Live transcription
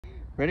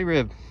Ready,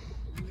 Rib?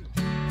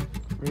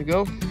 Ready to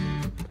go?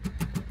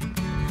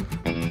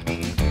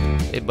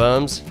 Hey,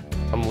 bums.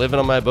 I'm living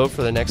on my boat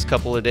for the next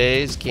couple of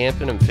days,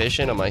 camping and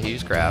fishing on my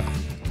Hughes craft.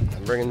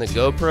 I'm bringing the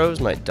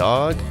GoPros, my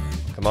dog.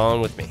 Come on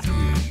with me.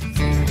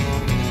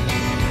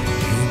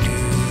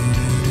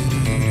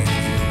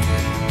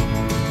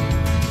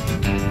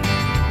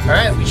 All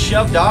right, we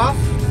shoved off,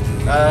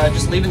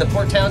 just leaving the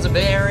Port Townsend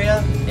Bay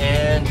area,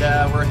 and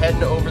we're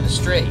heading over the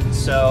strait.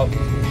 So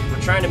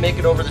we're trying to make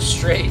it over the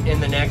strait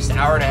in the next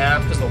hour and a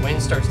half because the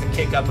wind starts to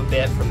kick up a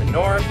bit from the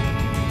north.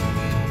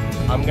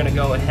 I'm gonna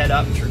go head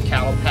up through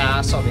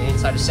Cabelas on the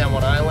inside of San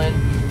Juan Island,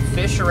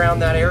 fish around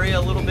that area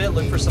a little bit,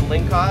 look for some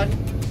lingcod,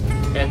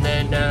 and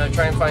then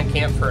try and find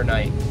camp for a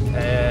night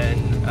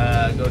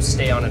and go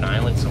stay on an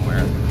island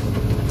somewhere.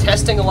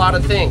 Testing a lot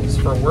of things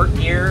for work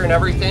gear and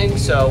everything,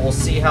 so we'll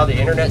see how the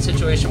internet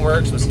situation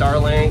works with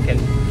Starlink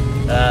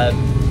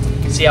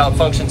and see how it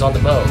functions on the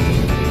boat.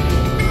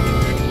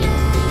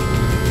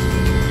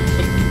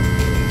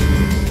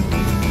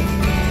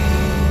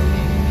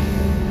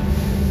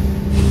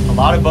 A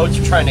lot of boats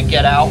are trying to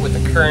get out with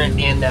the current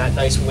and that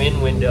nice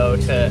wind window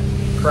to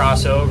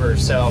cross over,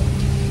 so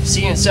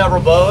seeing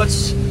several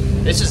boats.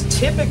 This is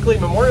typically,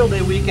 Memorial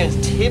Day weekend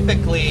is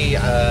typically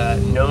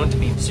known to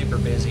be super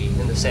busy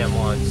in the San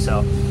Juan.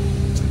 So,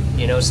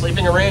 you know,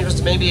 sleeping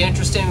arrangements may be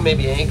interesting,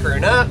 maybe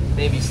anchoring up,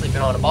 maybe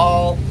sleeping on a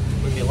ball.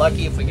 We'd be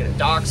lucky if we get a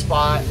dock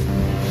spot.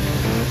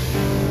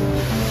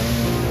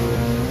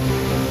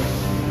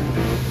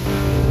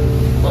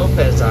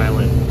 Topaz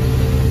Island.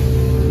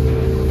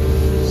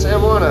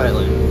 San Juan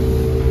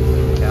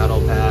Island.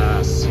 Cattle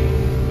Pass.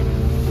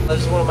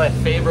 This is one of my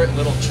favorite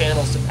little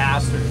channels to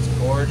pass through. It's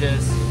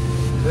gorgeous.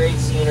 Great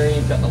scenery.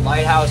 You've got the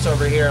lighthouse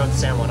over here on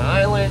San Juan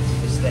Island.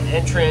 This is the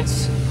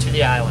entrance to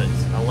the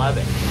islands. I love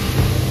it.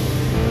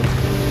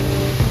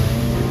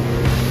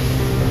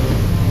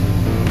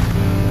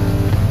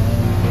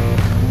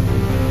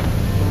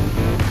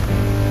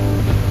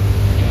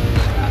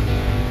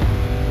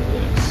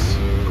 Looks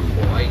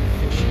quite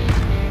fishy.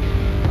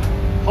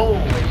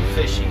 Holy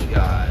fishing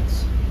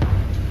gods.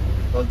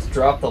 Let's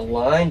drop the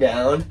line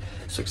down.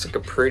 This looks like a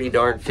pretty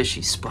darn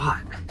fishy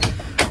spot.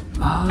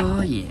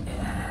 Oh yeah.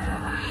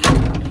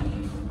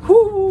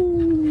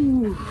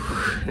 Whoo!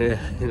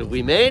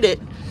 We made it.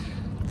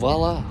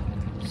 Voila,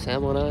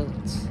 San Juan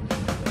Islands.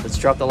 Let's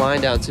drop the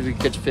line down, see if we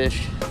can catch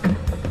fish.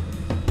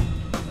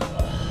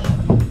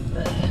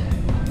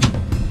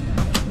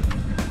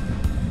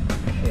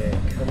 Okay,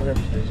 coming up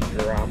to this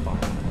drop off.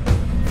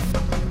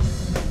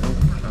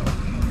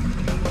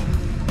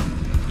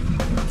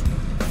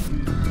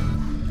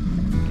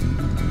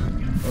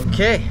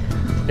 Okay,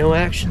 no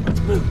action, let's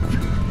move.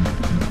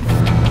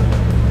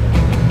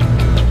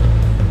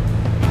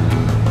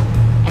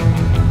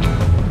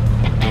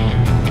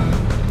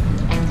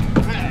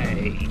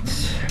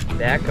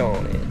 Back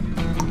on it.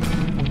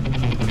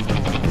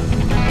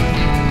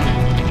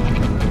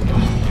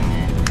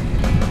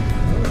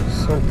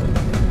 Something.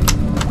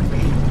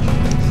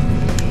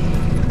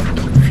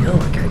 I feel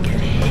like I get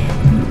hit.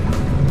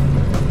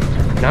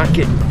 I'm not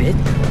getting bit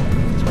though.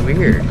 It's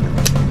weird.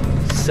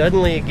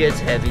 Suddenly it gets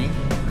heavy.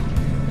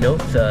 No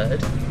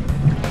thud.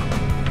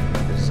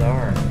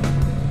 Bizarre.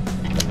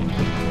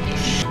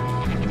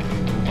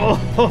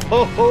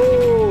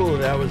 Oh,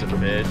 that was a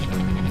fish.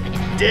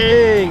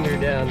 Dang, you're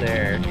down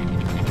there.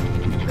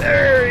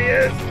 There he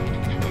is.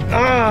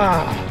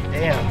 Ah,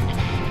 damn.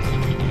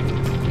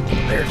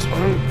 There's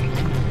one.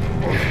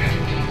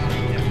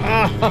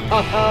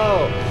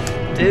 Oh,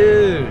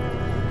 dude.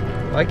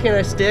 Why can't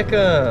I stick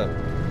him?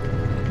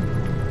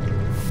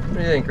 What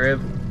do you think,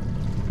 Rib?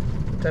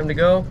 Time to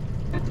go?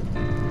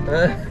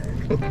 Huh?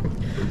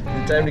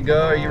 Time to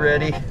go? Are you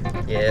ready?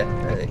 Yeah,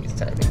 I think it's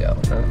time to go,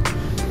 huh?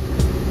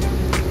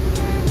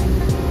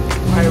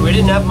 Alright, we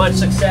didn't have much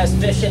success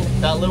fishing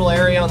that little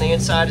area on the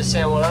inside of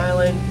San Juan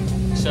Island,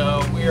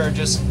 so we are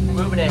just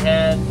moving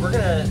ahead. We're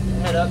going to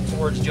head up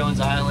towards Jones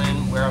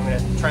Island, where I'm going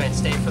to try and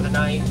stay for the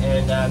night,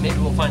 and maybe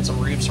we'll find some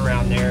reefs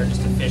around there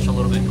just to fish a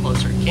little bit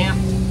closer to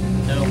camp.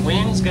 The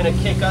wind's going to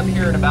kick up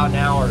here in about an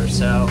hour or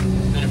so.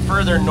 The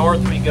further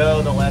north we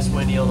go, the less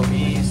windy it'll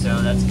be,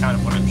 so that's kind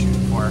of what I'm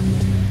shooting for.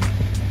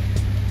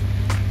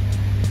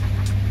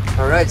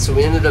 Alright, so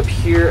we ended up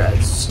here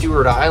at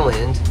Stewart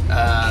Island.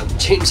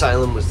 James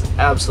Island was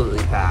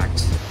absolutely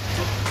packed.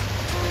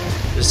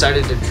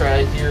 Decided to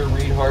try here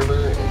Reed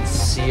Harbor and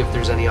see if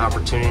there's any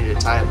opportunity to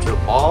tie up to a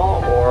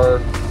ball or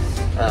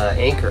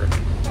anchor.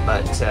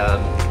 But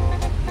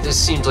this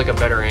seems like a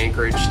better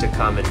anchorage to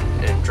come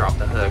and drop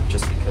the hook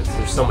just because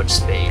there's so much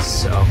space.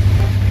 So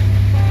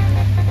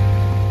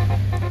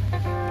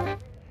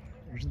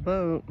there's the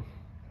boat.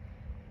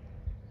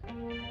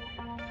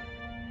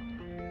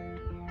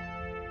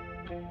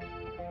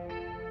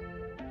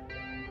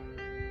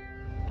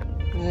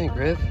 What do you think,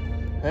 Riv?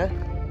 Huh?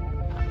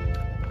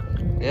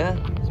 Yeah,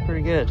 it's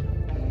pretty good.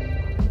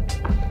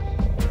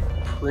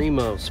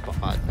 Primo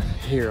spot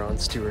here on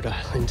Stewart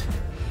Island.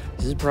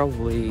 This is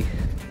probably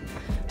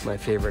my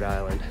favorite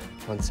island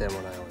on San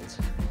Juan Islands.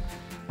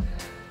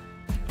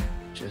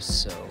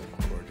 Just so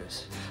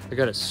gorgeous. I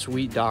got a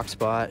sweet dock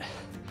spot,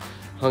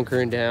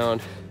 hunkering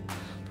down.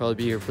 Probably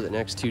be here for the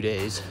next 2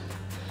 days.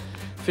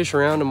 Fish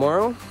around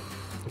tomorrow,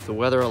 if the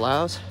weather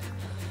allows,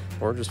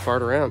 or just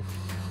fart around.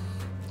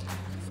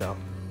 So,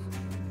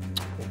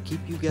 we'll keep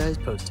you guys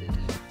posted.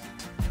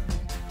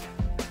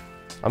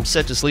 I'm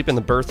set to sleep in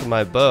the berth of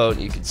my boat.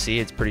 You can see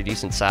it's pretty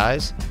decent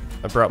size.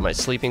 I brought my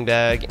sleeping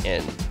bag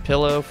and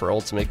pillow for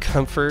ultimate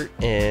comfort,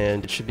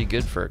 and it should be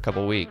good for a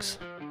couple weeks.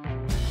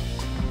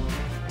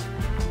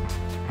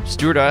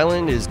 Stewart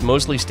Island is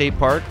mostly state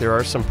park. There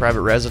are some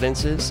private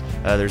residences.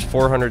 There's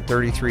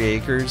 433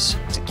 acres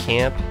to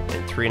camp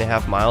and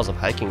 3.5 miles of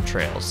hiking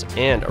trails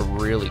and a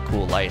really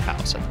cool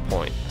lighthouse at the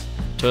point.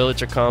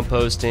 Toilets are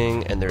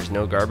composting and there's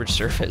no garbage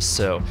service,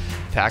 so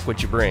pack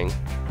what you bring.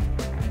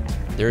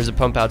 There is a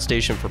pump out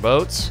station for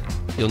boats.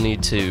 You'll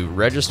need to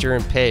register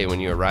and pay when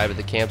you arrive at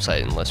the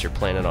campsite unless you're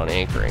planning on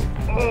anchoring.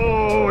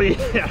 Oh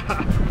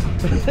yeah,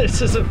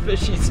 this is a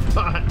fishy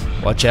spot.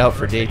 Watch out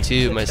for day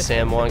 2 of my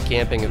San Juan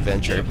camping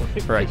adventure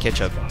where I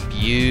catch a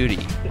beauty,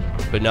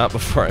 but not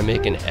before I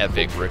make an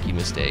epic rookie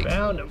mistake.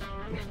 Found him.